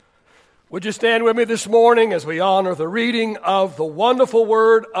Would you stand with me this morning as we honor the reading of the wonderful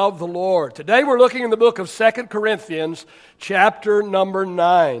word of the Lord? Today we're looking in the book of 2 Corinthians, chapter number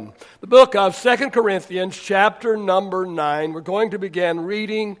 9. The book of 2 Corinthians, chapter number 9. We're going to begin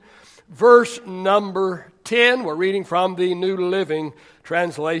reading verse number 10. We're reading from the New Living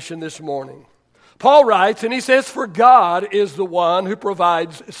Translation this morning. Paul writes, and he says, "For God is the one who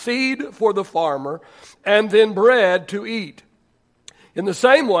provides seed for the farmer and then bread to eat. In the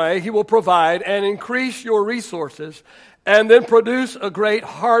same way, he will provide and increase your resources and then produce a great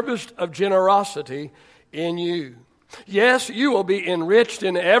harvest of generosity in you. Yes, you will be enriched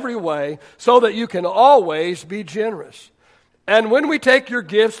in every way so that you can always be generous. And when we take your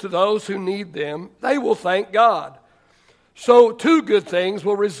gifts to those who need them, they will thank God. So two good things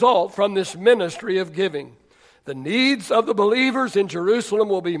will result from this ministry of giving. The needs of the believers in Jerusalem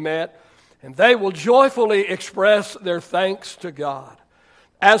will be met, and they will joyfully express their thanks to God.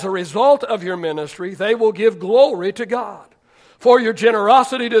 As a result of your ministry, they will give glory to God. For your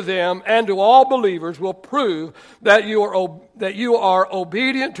generosity to them and to all believers will prove that you are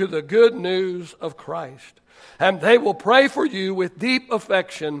obedient to the good news of Christ. And they will pray for you with deep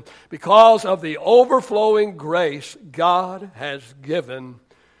affection because of the overflowing grace God has given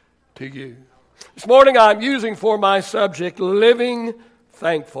to you." This morning I'm using for my subject, living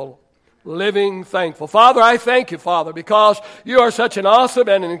thankful. Living thankful. Father, I thank you, Father, because you are such an awesome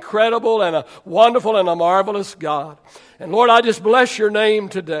and an incredible and a wonderful and a marvelous God. And Lord, I just bless your name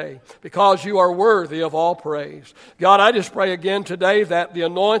today because you are worthy of all praise. God, I just pray again today that the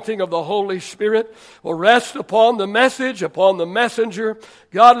anointing of the Holy Spirit will rest upon the message, upon the messenger.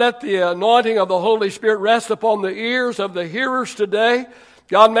 God, let the anointing of the Holy Spirit rest upon the ears of the hearers today.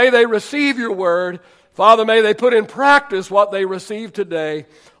 God, may they receive your word. Father, may they put in practice what they receive today.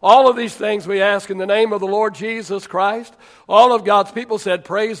 All of these things we ask in the name of the Lord Jesus Christ. All of God's people said,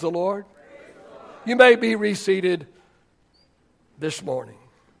 "Praise the Lord." Praise the Lord. You may be reseated this morning.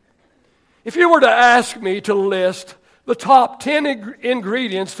 If you were to ask me to list the top 10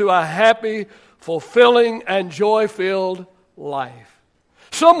 ingredients to a happy, fulfilling, and joy-filled life,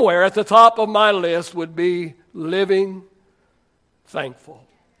 somewhere at the top of my list would be living thankful.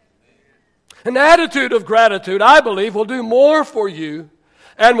 An attitude of gratitude, I believe, will do more for you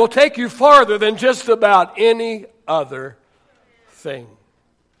and will take you farther than just about any other thing.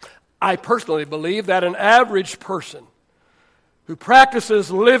 I personally believe that an average person who practices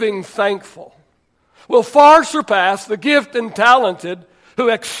living thankful will far surpass the gifted and talented who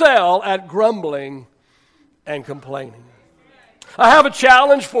excel at grumbling and complaining. I have a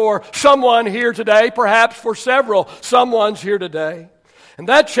challenge for someone here today, perhaps for several someones here today. And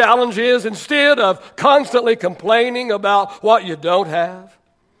that challenge is, instead of constantly complaining about what you don't have,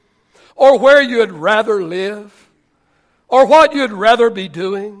 or where you'd rather live, or what you'd rather be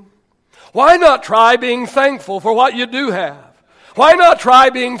doing, why not try being thankful for what you do have? Why not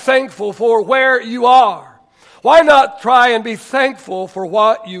try being thankful for where you are? Why not try and be thankful for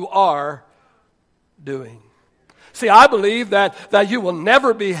what you are doing? See, I believe that you will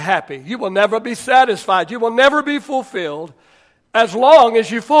never be happy. You will never be satisfied. You will never be fulfilled as long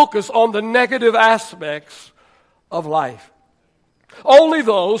as you focus on the negative aspects of life. Only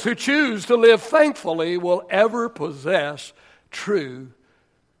those who choose to live thankfully will ever possess true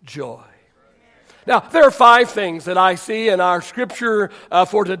joy. Now, there are 5 things that I see in our scripture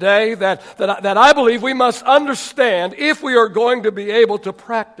for today that I believe we must understand if we are going to be able to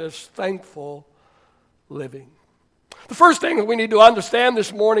practice thankful living. The first thing that we need to understand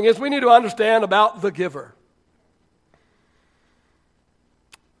this morning is we need to understand about the giver.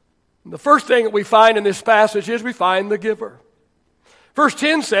 The first thing that we find in this passage is we find the giver. Verse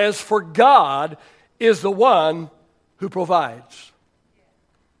 10 says, "For God is the one who provides."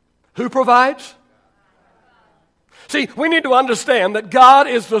 Who provides? See, we need to understand that God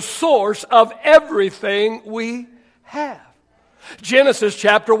is the source of everything we have. Genesis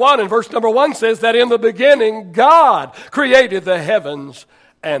chapter 1 and verse number 1 says that in the beginning God created the heavens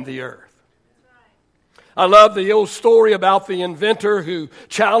and the earth. I love the old story about the inventor who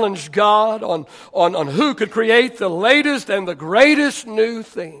challenged God on who could create the latest and the greatest new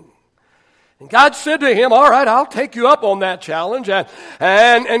thing. And God said to him, "All right, I'll take you up on that challenge."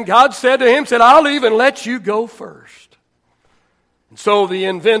 And God said to him, "I'll even let you go first." And so the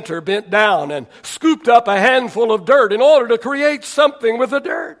inventor bent down and scooped up a handful of dirt in order to create something with the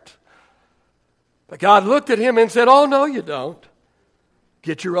dirt. But God looked at him and said, "Oh, no, you don't.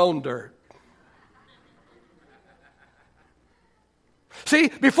 Get your own dirt." See,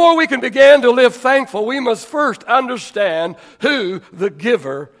 before we can begin to live thankful, we must first understand who the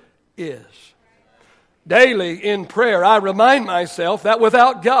giver is. Daily in prayer, I remind myself that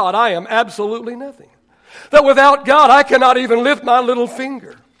without God, I am absolutely nothing. That without God, I cannot even lift my little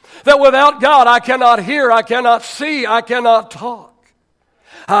finger. That without God, I cannot hear, I cannot see, I cannot talk.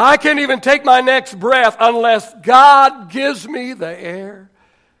 I can't even take my next breath unless God gives me the air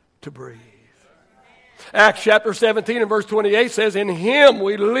to breathe. Acts chapter 17 and verse 28 says, in Him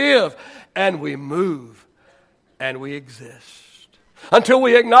we live and we move and we exist. Until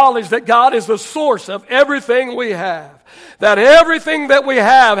we acknowledge that God is the source of everything we have. That everything that we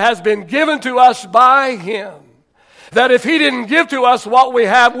have has been given to us by Him. That if He didn't give to us what we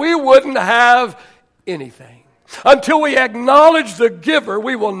have, we wouldn't have anything. Until we acknowledge the giver,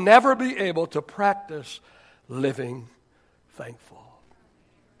 we will never be able to practice living thankful.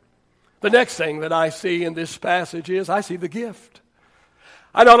 The next thing that I see in this passage is I see the gift.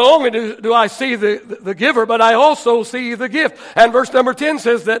 I not only do I see the giver, but I also see the gift. And verse number 10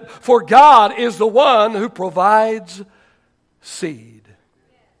 says that, for God is the one who provides seed.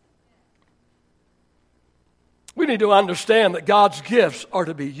 We need to understand that God's gifts are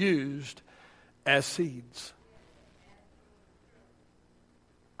to be used as seeds.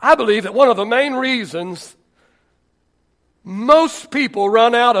 I believe that one of the main reasons most people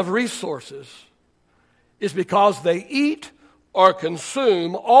run out of resources is because they eat or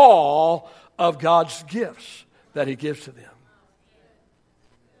consume all of God's gifts that He gives to them.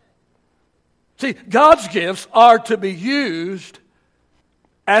 See, God's gifts are to be used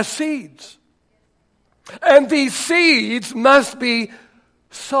as seeds. And these seeds must be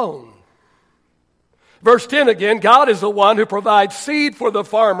sown. Verse 10 again, God is the one who provides seed for the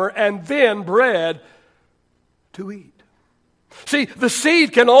farmer and then bread to eat. See, the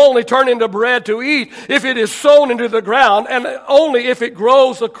seed can only turn into bread to eat if it is sown into the ground, and only if it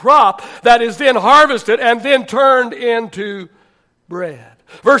grows a crop that is then harvested and then turned into bread.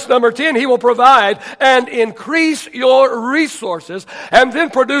 Verse number 10, He will provide and increase your resources and then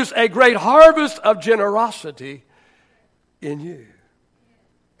produce a great harvest of generosity in you.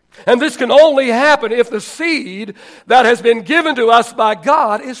 And this can only happen if the seed that has been given to us by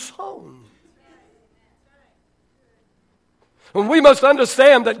God is sown. And we must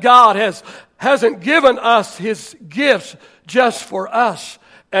understand that God hasn't given us His gifts just for us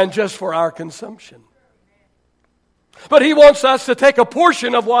and just for our consumption. But He wants us to take a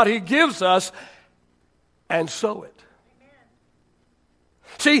portion of what He gives us and sow it.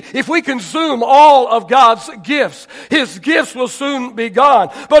 See, if we consume all of God's gifts, His gifts will soon be gone.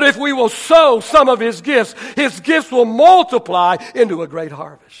 But if we will sow some of His gifts will multiply into a great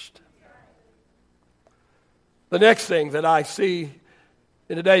harvest. The next thing that I see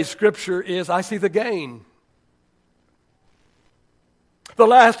in today's scripture is I see the gain. The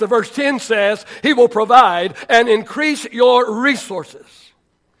last of verse 10 says, He will provide and increase your resources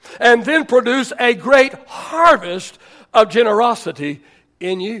and then produce a great harvest of generosity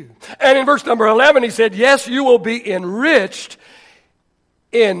in you. And in verse number 11 He said, yes, you will be enriched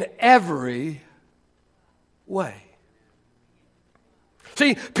in every way.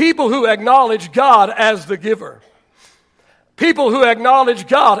 See, people who acknowledge God as the giver, people who acknowledge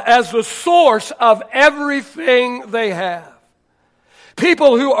God as the source of everything they have,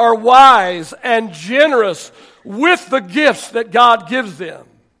 people who are wise and generous with the gifts that God gives them,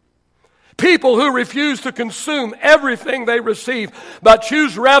 people who refuse to consume everything they receive, but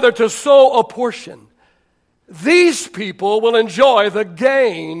choose rather to sow a portion, these people will enjoy the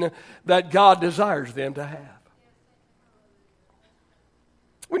gain that God desires them to have.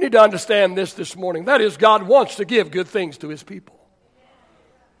 We need to understand this morning. That is, God wants to give good things to His people.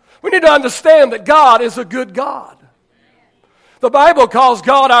 We need to understand that God is a good God. The Bible calls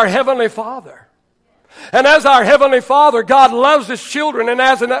God our Heavenly Father. And as our Heavenly Father, God loves His children. And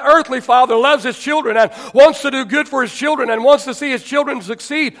as an earthly father loves His children and wants to do good for His children and wants to see His children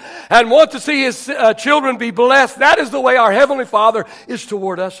succeed and wants to see His children be blessed, that is the way our Heavenly Father is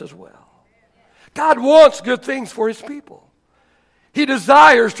toward us as well. God wants good things for His people. He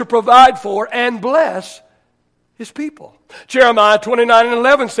desires to provide for and bless His people. Jeremiah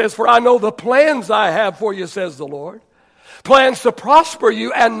 29:11 says, for I know the plans I have for you, says the Lord. Plans to prosper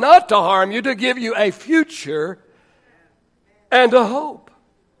you and not to harm you, to give you a future and a hope.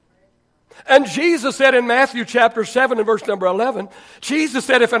 And Jesus said in Matthew chapter 7 and verse number 11, Jesus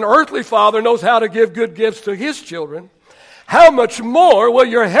said, if an earthly father knows how to give good gifts to his children, how much more will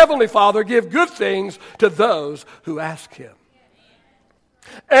your heavenly Father give good things to those who ask Him?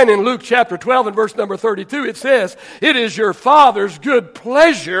 And in Luke chapter 12 and verse number 32, it says, it is your Father's good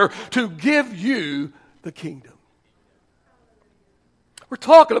pleasure to give you the kingdom. We're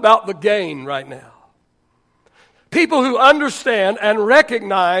talking about the gain right now. People who understand and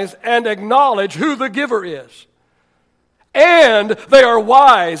recognize and acknowledge who the giver is. And they are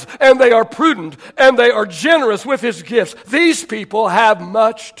wise, and they are prudent, and they are generous with his gifts. These people have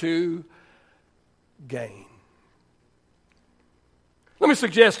much to gain. Let me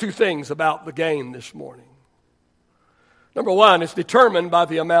suggest two things about the gain this morning. Number one, it's determined by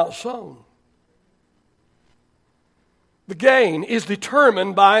the amount sown. The gain is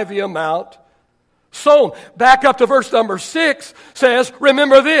determined by the amount sown. Back up to verse number 6 says,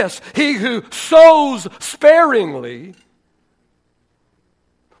 remember this, he who sows sparingly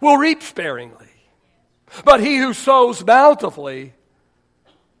will reap sparingly. But he who sows bountifully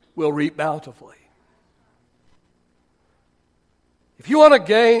will reap bountifully. If you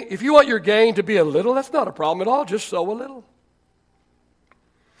want your gain to be a little, that's not a problem at all. Just sow a little.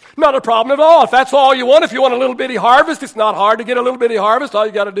 Not a problem at all. If that's all you want, if you want a little bitty harvest, it's not hard to get a little bitty harvest. All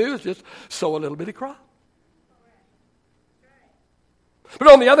you got to do is just sow a little bitty crop.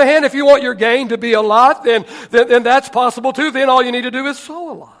 But on the other hand, if you want your gain to be a lot, then that's possible too. Then all you need to do is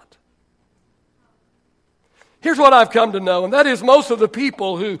sow a lot. Here's what I've come to know, and that is most of the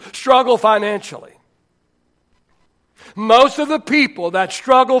people who struggle financially, most of the people that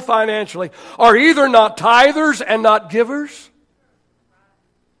struggle financially are either not tithers and not givers.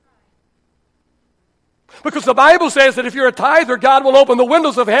 Because the Bible says that if you're a tither, God will open the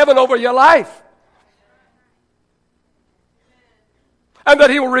windows of heaven over your life. And that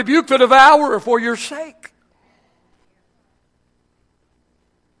he will rebuke the devourer for your sake.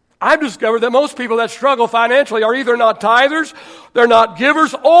 I've discovered that most people that struggle financially are either not tithers, they're not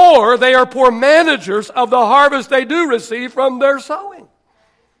givers, or they are poor managers of the harvest they do receive from their sowing.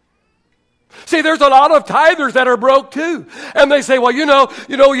 See, there's a lot of tithers that are broke too. And they say, well,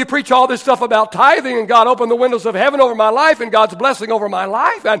 you preach all this stuff about tithing and God opened the windows of heaven over my life and God's blessing over my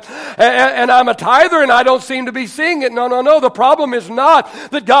life. And I'm a tither and I don't seem to be seeing it. No. The problem is not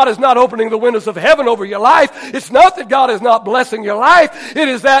that God is not opening the windows of heaven over your life. It's not that God is not blessing your life. It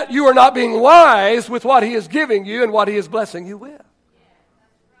is that you are not being wise with what he is giving you and what he is blessing you with.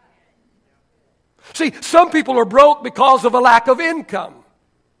 See, some people are broke because of a lack of income.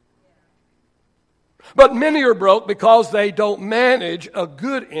 But many are broke because they don't manage a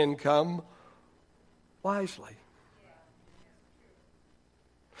good income wisely.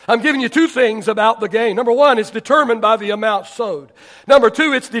 I'm giving you two things about the gain. Number one, it's determined by the amount sowed. Number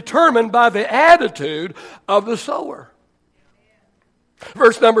two, it's determined by the attitude of the sower.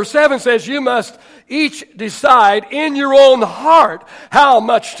 Verse number 7 says, you must each decide in your own heart how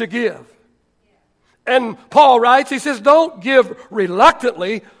much to give. And Paul writes, he says, don't give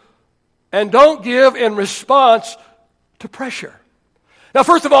reluctantly, and don't give in response to pressure. Now,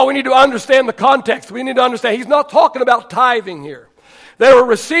 first of all, we need to understand the context. We need to understand he's not talking about tithing here. They were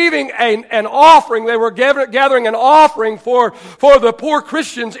receiving an offering. They were gathering an offering for the poor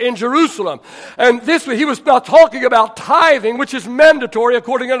Christians in Jerusalem. And he was not talking about tithing, which is mandatory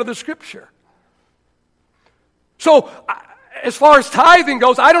according to the Scripture. So, as far as tithing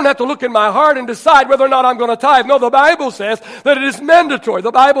goes, I don't have to look in my heart and decide whether or not I'm going to tithe. No, the Bible says that it is mandatory.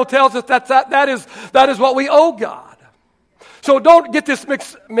 The Bible tells us that is what we owe God. So don't get this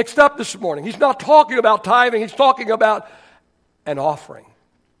mixed up this morning. He's not talking about tithing. He's talking about an offering.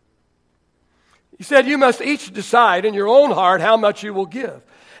 He said, you must each decide in your own heart how much you will give.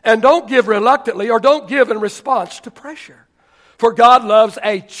 And don't give reluctantly or don't give in response to pressure. For God loves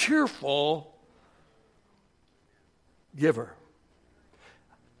a cheerful giver.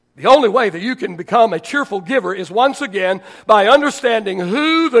 The only way that you can become a cheerful giver is once again by understanding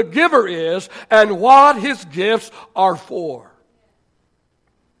who the giver is and what his gifts are for.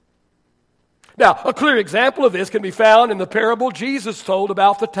 Now, a clear example of this can be found in the parable Jesus told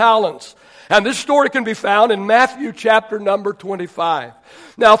about the talents. And this story can be found in Matthew chapter number 25.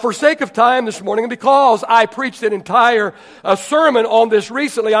 Now, for sake of time this morning, and because I preached an entire sermon on this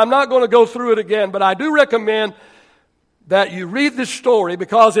recently, I'm not going to go through it again, but I do recommend that you read this story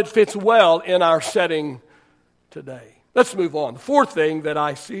because it fits well in our setting today. Let's move on. The fourth thing that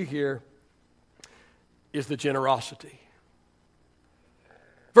I see here is the generosity.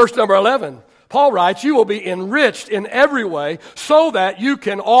 Verse number 11, Paul writes, you will be enriched in every way so that you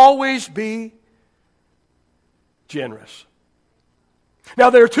can always be generous.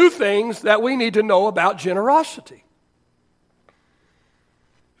 Now, there are two things that we need to know about generosity.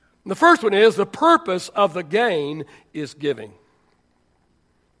 The first one is the purpose of the gain is giving.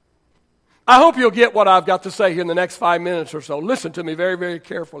 I hope you'll get what I've got to say here in the next 5 minutes or so. Listen to me very, very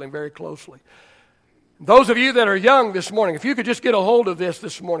carefully and very closely. Those of you that are young this morning, if you could just get a hold of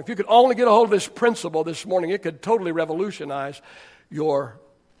this morning, if you could only get a hold of this principle this morning, it could totally revolutionize your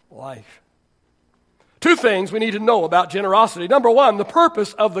life. Two things we need to know about generosity. Number one, the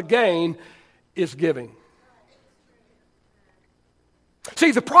purpose of the gain is giving.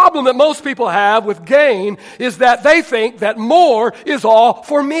 See, the problem that most people have with gain is that they think that more is all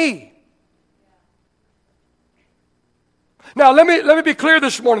for me. Now, let me be clear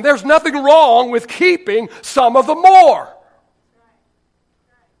this morning. There's nothing wrong with keeping some of the more.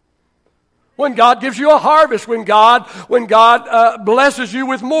 When God gives you a harvest, when God blesses you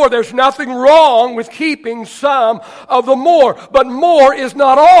with more, there's nothing wrong with keeping some of the more. But more is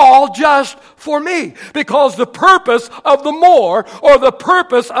not all just for me, because the purpose of the more, or the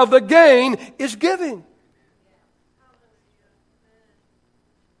purpose of the gain, is giving.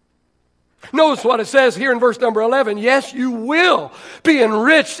 Notice what it says here in verse number 11. Yes, you will be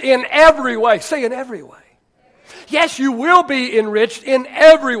enriched in every way. Say in every way. Yes, you will be enriched in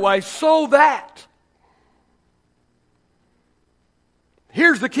every way, so that.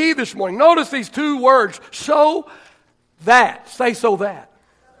 Here's the key this morning. Notice these two words, so that. Say so that.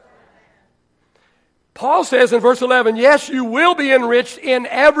 Paul says in verse 11, yes, you will be enriched in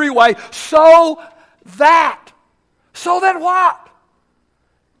every way, so that. So that what?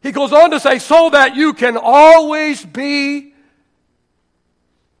 He goes on to say, so that you can always be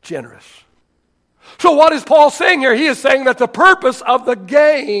generous. So what is Paul saying here? He is saying that the purpose of the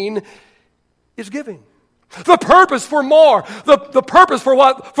gain is giving. The purpose for more, the purpose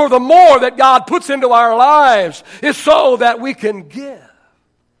for the more that God puts into our lives is so that we can give.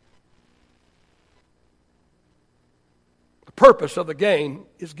 The purpose of the gain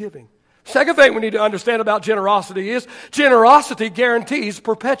is giving. Second thing we need to understand about generosity is generosity guarantees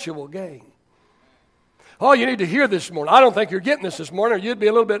perpetual gain. Oh, you need to hear this morning. I don't think you're getting this morning, or you'd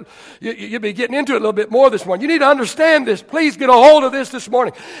be getting into it a little bit more this morning. You need to understand this. Please get a hold of this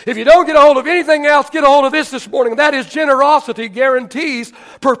morning. If you don't get a hold of anything else, get a hold of this morning. That is, generosity guarantees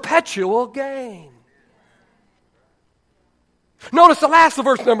perpetual gain. Notice the last of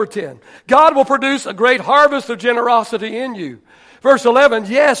verse number 10. God will produce a great harvest of generosity in you. Verse 11,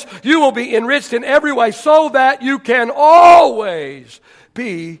 yes, you will be enriched in every way so that you can always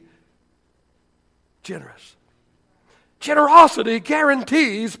be generous. Generosity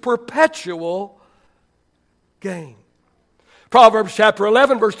guarantees perpetual gain. Proverbs chapter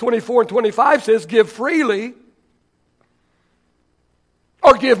 11, verse 24 and 25 says, give freely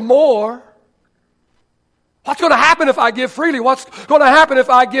or give more. What's going to happen if I give freely? What's going to happen if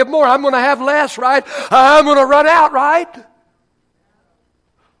I give more? I'm going to have less, right? I'm going to run out, right?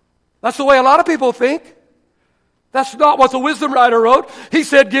 That's the way a lot of people think. That's not what the wisdom writer wrote. He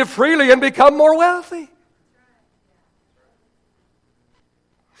said, give freely and become more wealthy.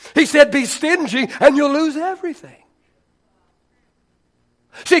 He said, be stingy and you'll lose everything.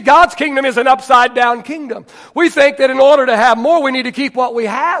 See, God's kingdom is an upside-down kingdom. We think that in order to have more, we need to keep what we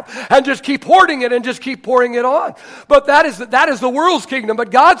have and just keep hoarding it and just keep pouring it on. But that is the world's kingdom.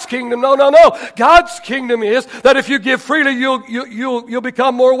 But God's kingdom, no. God's kingdom is that if you give freely, you'll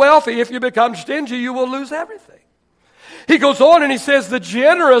become more wealthy. If you become stingy, you will lose everything. He goes on and he says, the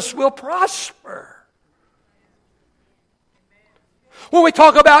generous will prosper. When we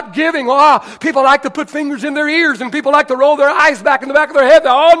talk about giving, people like to put fingers in their ears and people like to roll their eyes back in the back of their head.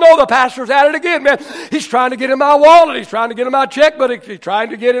 Oh, no, the pastor's at it again, man. He's trying to get in my wallet. He's trying to get in my checkbook. He's trying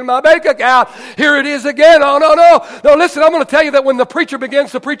to get in my bank account. Here it is again. Oh, no. No, listen, I'm going to tell you that when the preacher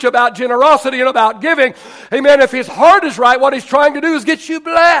begins to preach about generosity and about giving, amen, if his heart is right, what he's trying to do is get you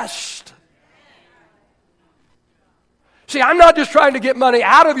blessed. See, I'm not just trying to get money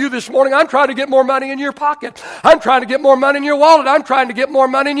out of you this morning. I'm trying to get more money in your pocket. I'm trying to get more money in your wallet. I'm trying to get more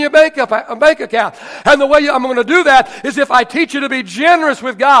money in your bank account. And the way I'm going to do that is if I teach you to be generous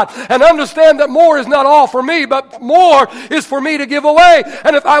with God and understand that more is not all for me, but more is for me to give away.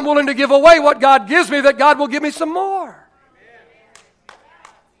 And if I'm willing to give away what God gives me, that God will give me some more.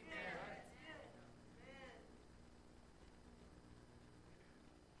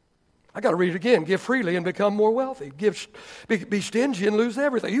 I got to read it again. Give freely and become more wealthy. Be stingy and lose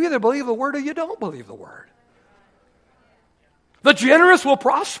everything. You either believe the word or you don't believe the word. The generous will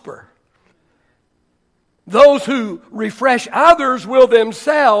prosper. Those who refresh others will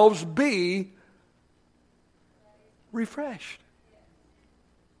themselves be refreshed.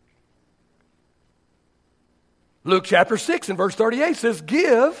 Luke chapter 6 and verse 38 says,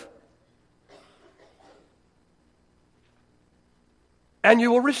 give and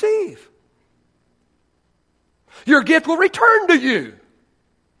you will receive. Your gift will return to you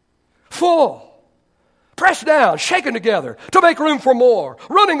full, pressed down, shaken together to make room for more,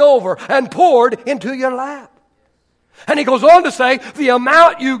 running over and poured into your lap. And he goes on to say, the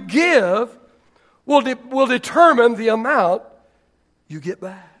amount you give will determine the amount you get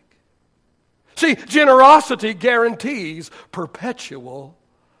back. See, generosity guarantees perpetual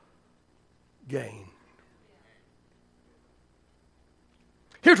gain.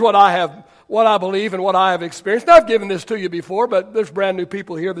 Here's what I believe and what I have experienced. Now, I've given this to you before, but there's brand new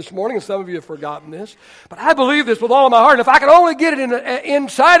people here this morning, and some of you have forgotten this. But I believe this with all of my heart. And if I could only get it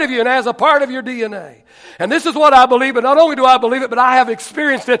inside of you and as a part of your DNA. And this is what I believe, but not only do I believe it, but I have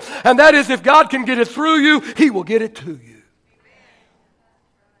experienced it. And that is, if God can get it through you, He will get it to you.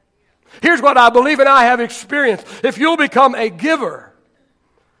 Here's what I believe and I have experienced. If you'll become a giver,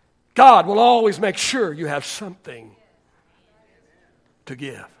 God will always make sure you have something to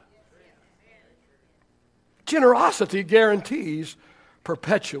give. Generosity guarantees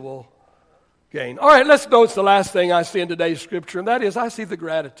perpetual gain. All right, let's notice the last thing I see in today's scripture, and that is I see the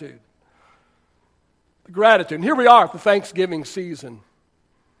gratitude. The gratitude. And here we are at the Thanksgiving season.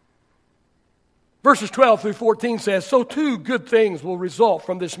 Verses 12 through 14 says, "So too good things will result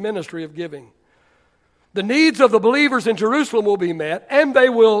from this ministry of giving. The needs of the believers in Jerusalem will be met, and they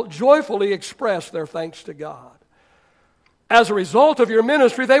will joyfully express their thanks to God. As a result of your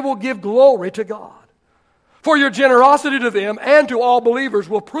ministry, they will give glory to God. For your generosity to them and to all believers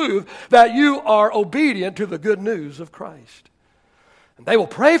will prove that you are obedient to the good news of Christ. And they will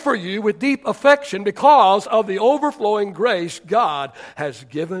pray for you with deep affection because of the overflowing grace God has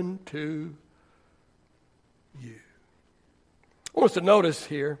given to you." I want us to notice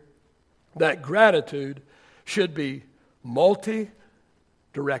here that gratitude should be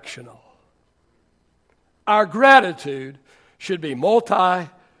multi-directional. Our gratitude should be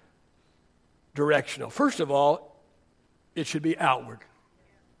multi-directional. First of all, it should be outward.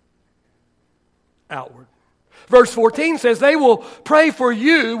 Outward. Verse 14 says, "They will pray for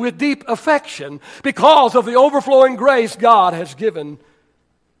you with deep affection because of the overflowing grace God has given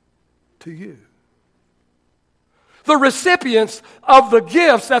to you." The recipients of the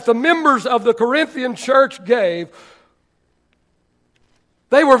gifts that the members of the Corinthian church gave,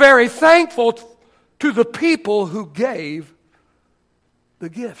 they were very thankful to the people who gave the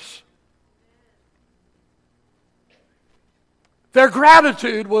gifts. Their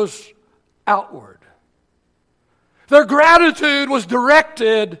gratitude was outward. Their gratitude was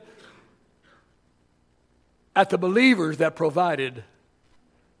directed at the believers that provided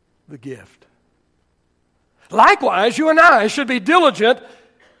the gift. Likewise, you and I should be diligent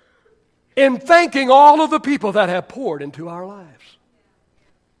in thanking all of the people that have poured into our lives.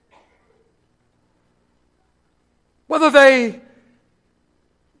 Whether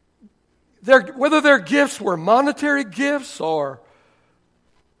their gifts were monetary gifts or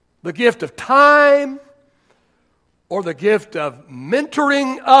the gift of time or the gift of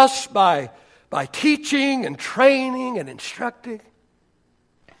mentoring us by teaching and training and instructing.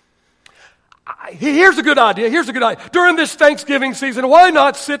 Here's a good idea. During this Thanksgiving season, why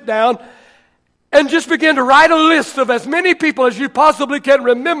not sit down and just begin to write a list of as many people as you possibly can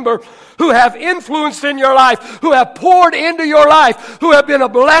remember who have influenced in your life, who have poured into your life, who have been a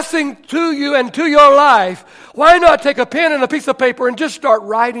blessing to you and to your life. Why not take a pen and a piece of paper and just start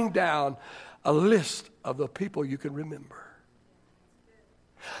writing down a list of the people you can remember?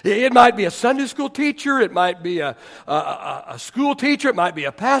 It might be a Sunday school teacher, it might be a school teacher, it might be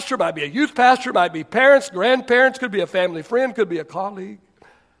a pastor, it might be a youth pastor, it might be parents, grandparents, could be a family friend, could be a colleague.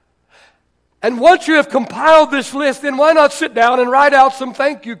 And once you have compiled this list, then why not sit down and write out some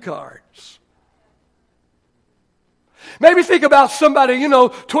thank you cards? Maybe think about somebody,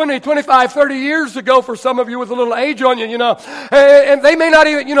 20, 25, 30 years ago for some of you with a little age on you, and they may not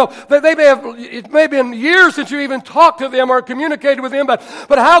even, it may have been years since you even talked to them or communicated with them, but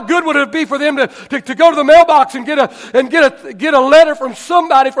how good would it be for them to go to the mailbox and get a letter from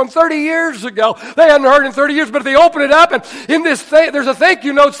somebody from 30 years ago? They hadn't heard in 30 years, but if they open it up and in this there's a thank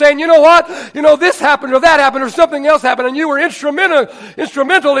you note saying, you know what, this happened or that happened or something else happened, and you were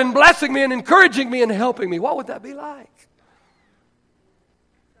instrumental in blessing me and encouraging me and helping me. What would that be like?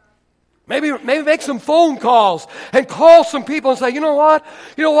 Maybe make some phone calls and call some people and say, you know what,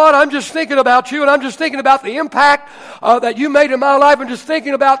 I'm just thinking about you and I'm just thinking about the impact that you made in my life. I'm just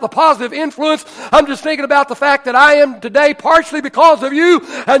thinking about the positive influence. I'm just thinking about the fact that I am today partially because of you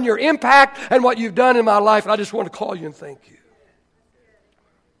and your impact and what you've done in my life. And I just want to call you and thank you.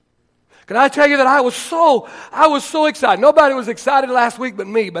 Can I tell you that I was so excited. Nobody was excited last week but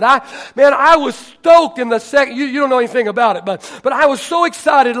me. But I was stoked in the second. You don't know anything about it, but I was so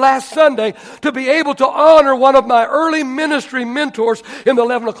excited last Sunday to be able to honor one of my early ministry mentors in the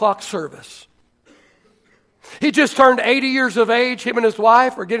 11 o'clock service. He just turned 80 years of age. Him and his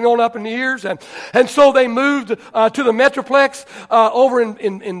wife are getting on up in the years. And so they moved to the Metroplex over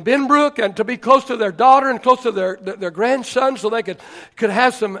in Benbrook, and to be close to their daughter and close to their grandson, so they could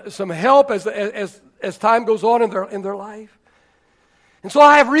have some help as time goes on in their life. And so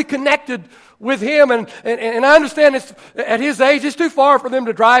I have reconnected with him, and I understand it's, at his age, it's too far for them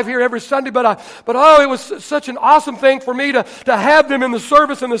to drive here every Sunday, but it was such an awesome thing for me to have them in the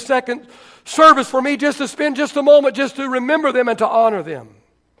service, in the second service, for me just to spend just a moment just to remember them and to honor them.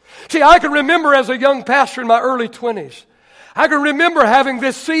 See, I can remember as a young pastor in my early 20s, I can remember having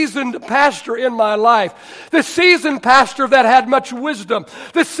this seasoned pastor in my life. This seasoned pastor that had much wisdom.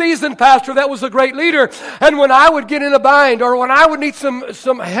 This seasoned pastor that was a great leader. And when I would get in a bind, or when I would need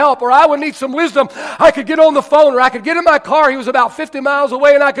some help, or I would need some wisdom, I could get on the phone, or I could get in my car. He was about 50 miles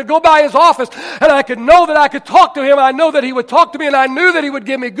away, and I could go by his office, and I could know that I could talk to him. I know that he would talk to me, and I knew that he would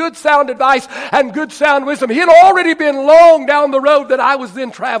give me good sound advice and good sound wisdom. He had already been long down the road that I was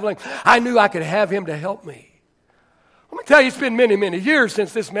then traveling. I knew I could have him to help me. Let me tell you, it's been many, many years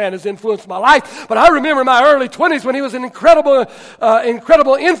since this man has influenced my life. But I remember my early 20s when he was an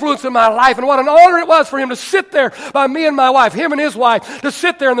incredible influence in my life. And what an honor it was for him to sit there by me and my wife, him and his wife, to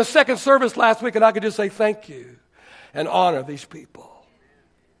sit there in the second service last week. And I could just say thank you and honor these people.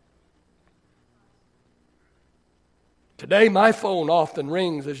 Today, my phone often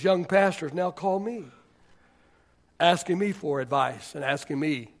rings as young pastors now call me, asking me for advice and asking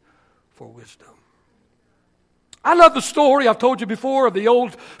me for wisdom. I love the story I've told you before of the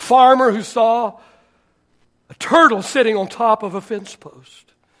old farmer who saw a turtle sitting on top of a fence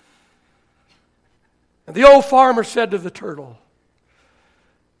post. And the old farmer said to the turtle,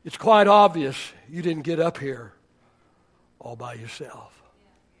 "It's quite obvious you didn't get up here all by yourself."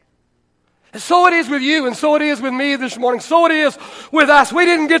 And so it is with you, and so it is with me this morning. So it is with us. We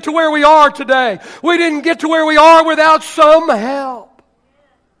didn't get to where we are today. We didn't get to where we are without some help.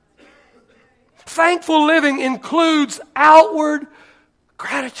 Thankful living includes outward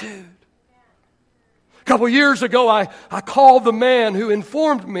gratitude. A couple years ago, I called the man who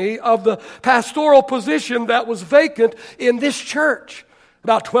informed me of the pastoral position that was vacant in this church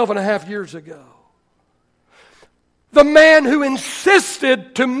about 12 and a half years ago. The man who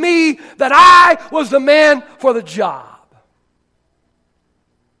insisted to me that I was the man for the job.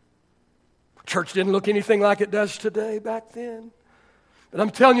 Church didn't look anything like it does today back then. But I'm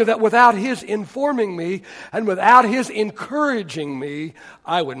telling you that without his informing me and without his encouraging me,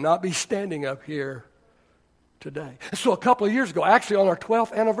 I would not be standing up here today. So a couple of years ago, actually on our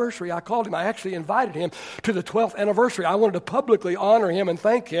 12th anniversary, I called him. I actually invited him to the 12th anniversary. I wanted to publicly honor him and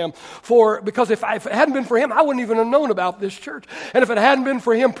thank him because if it hadn't been for him, I wouldn't even have known about this church. And if it hadn't been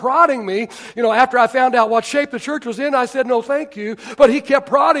for him prodding me, after I found out what shape the church was in, I said, "No, thank you." But he kept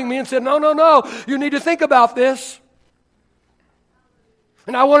prodding me and said, No, you need to think about this.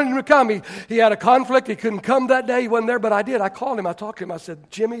 And I wanted him to come. He had a conflict. He couldn't come that day. He wasn't there, but I did. I called him. I talked to him. I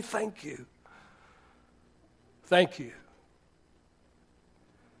said, "Jimmy, thank you. Thank you."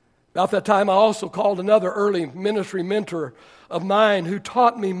 About that time, I also called another early ministry mentor of mine who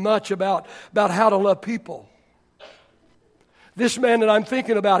taught me much about how to love people. This man that I'm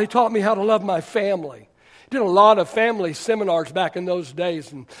thinking about, he taught me how to love my family. Did a lot of family seminars back in those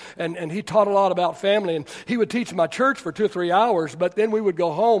days, and he taught a lot about family. And he would teach my church for 2 or 3 hours, but then we would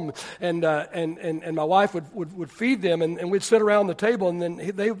go home, and my wife would feed them, and we'd sit around the table, and then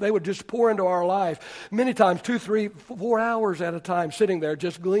they would just pour into our life. Many times, 2, 3, 4 hours at a time, sitting there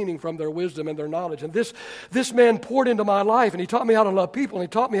just gleaning from their wisdom and their knowledge. And this man poured into my life, and he taught me how to love people, and he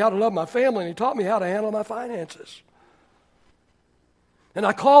taught me how to love my family, and he taught me how to handle my finances. And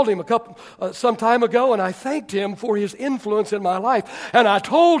I called him some time ago, and I thanked him for his influence in my life. And I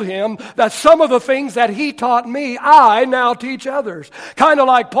told him that some of the things that he taught me, I now teach others. Kind of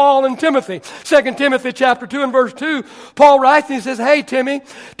like Paul and Timothy. 2 Timothy chapter 2 and verse 2, Paul writes and he says, "Hey, Timmy,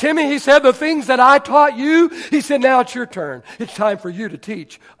 he said, the things that I taught you," he said, "now it's your turn. It's time for you to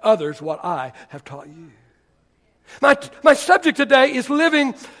teach others what I have taught you." My subject today is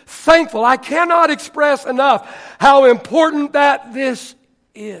living thankful. I cannot express enough how important that this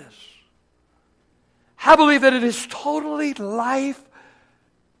is. I believe that it is totally life-changing.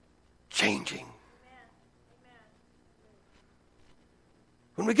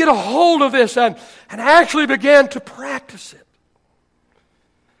 When we get a hold of this and actually begin to practice it.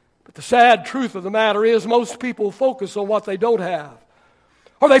 But the sad truth of the matter is most people focus on what they don't have.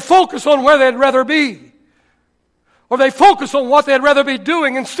 Or they focus on where they'd rather be. Or they focus on what they'd rather be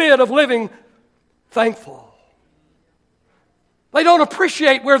doing instead of living thankful. They don't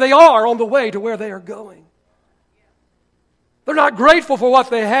appreciate where they are on the way to where they are going. They're not grateful for what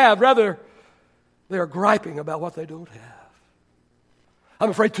they have. Rather, They are griping about what they don't have. I'm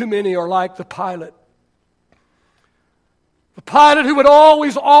afraid too many are like the pilot. The pilot who would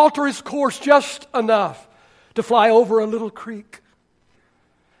always alter his course just enough to fly over a little creek.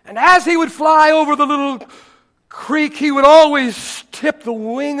 And as he would fly over the little creek, he would always tip the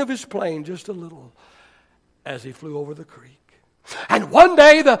wing of his plane just a little as he flew over the creek. And one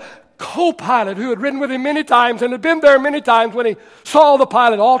day the co-pilot who had ridden with him many times and had been there many times, when he saw the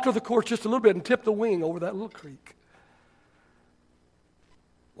pilot alter the course just a little bit and tip the wing over that little creek,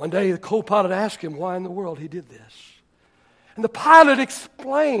 one day the co-pilot asked him why in the world he did this. And the pilot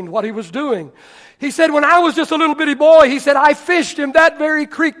explained what he was doing. He said, when I was just a little bitty boy, he said, I fished in that very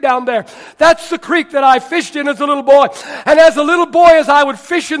creek down there. That's the creek that I fished in as a little boy. And as a little boy, as I would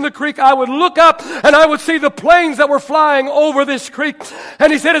fish in the creek, I would look up and I would see the planes that were flying over this creek.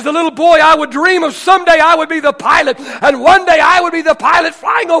 And he said, as a little boy, I would dream of someday I would be the pilot. And one day I would be the pilot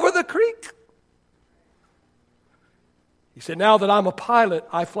flying over the creek. He said, now that I'm a pilot,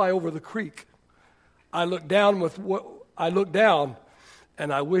 I fly over the creek. I look down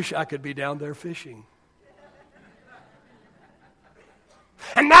and I wish I could be down there fishing.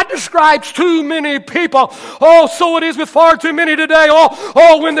 And that describes too many people. Oh, so it is with far too many today.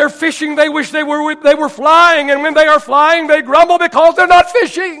 Oh, when they're fishing, they wish they were flying. And when they are flying, they grumble because they're not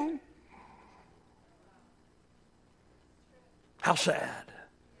fishing. How sad.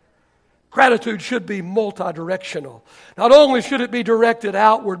 Gratitude should be multi-directional. Not only should it be directed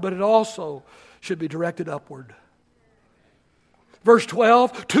outward, but it also should be directed upward. Verse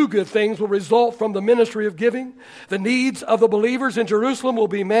 12, two good things will result from the ministry of giving. The needs of the believers in Jerusalem will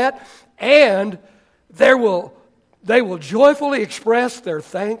be met, and they will joyfully express their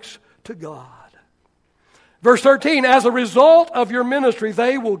thanks to God. Verse 13, as a result of your ministry,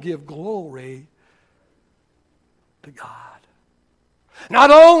 they will give glory to God.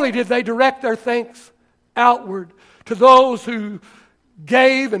 Not only did they direct their thanks outward to those who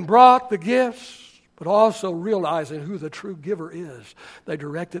gave and brought the gifts, but also realizing who the true giver is, they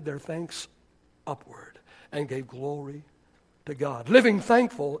directed their thanks upward and gave glory to God. Living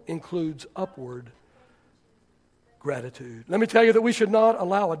thankful includes upward gratitude. Let me tell you that we should not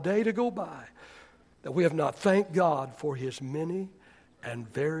allow a day to go by that we have not thanked God for His many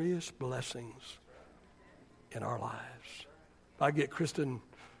and various blessings in our lives. I get Kristen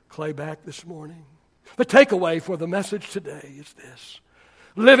Clay back this morning. The takeaway for the message today is this.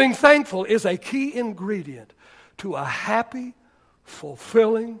 Living thankful is a key ingredient to a happy,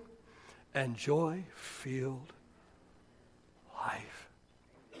 fulfilling, and joy-filled life.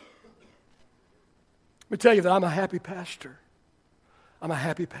 Let me tell you that I'm a happy pastor. I'm a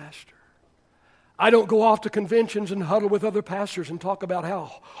happy pastor. I don't go off to conventions and huddle with other pastors and talk about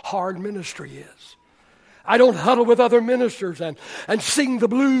how hard ministry is. I don't huddle with other ministers and sing the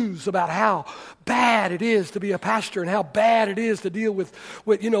blues about how bad it is to be a pastor and how bad it is to deal with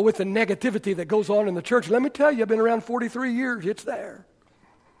the negativity that goes on in the church. Let me tell you, I've been around 43 years. It's there.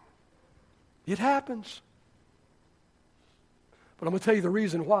 It happens. But I'm going to tell you the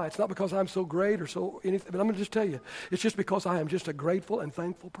reason why. It's not because I'm so great or so anything, but I'm going to just tell you, it's just because I am just a grateful and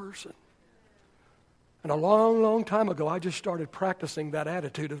thankful person. And a long, long time ago, I just started practicing that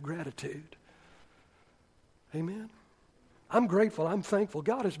attitude of gratitude. Amen. I'm grateful. I'm thankful.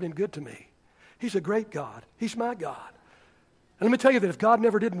 God has been good to me. He's a great God. He's my God. And let me tell you that if God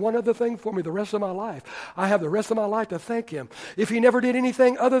never did one other thing for me the rest of my life, I have the rest of my life to thank Him. If He never did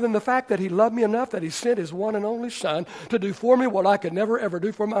anything other than the fact that He loved me enough that He sent His one and only Son to do for me what I could never ever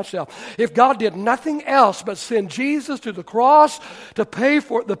do for myself. If God did nothing else but send Jesus to the cross to pay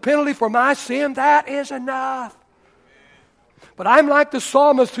for the penalty for my sin, that is enough. But I'm like the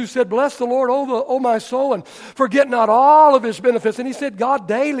psalmist who said, bless the Lord, O my soul, and forget not all of His benefits. And he said, God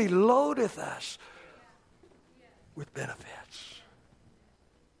daily loadeth us with benefits.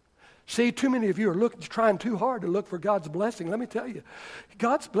 See, too many of you are trying too hard to look for God's blessing. Let me tell you,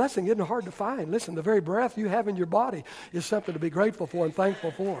 God's blessing isn't hard to find. Listen, the very breath you have in your body is something to be grateful for and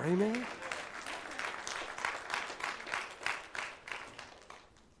thankful for. Amen?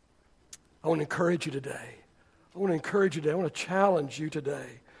 I want to encourage you today. I want to challenge you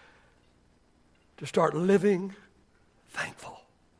today to start living thankful.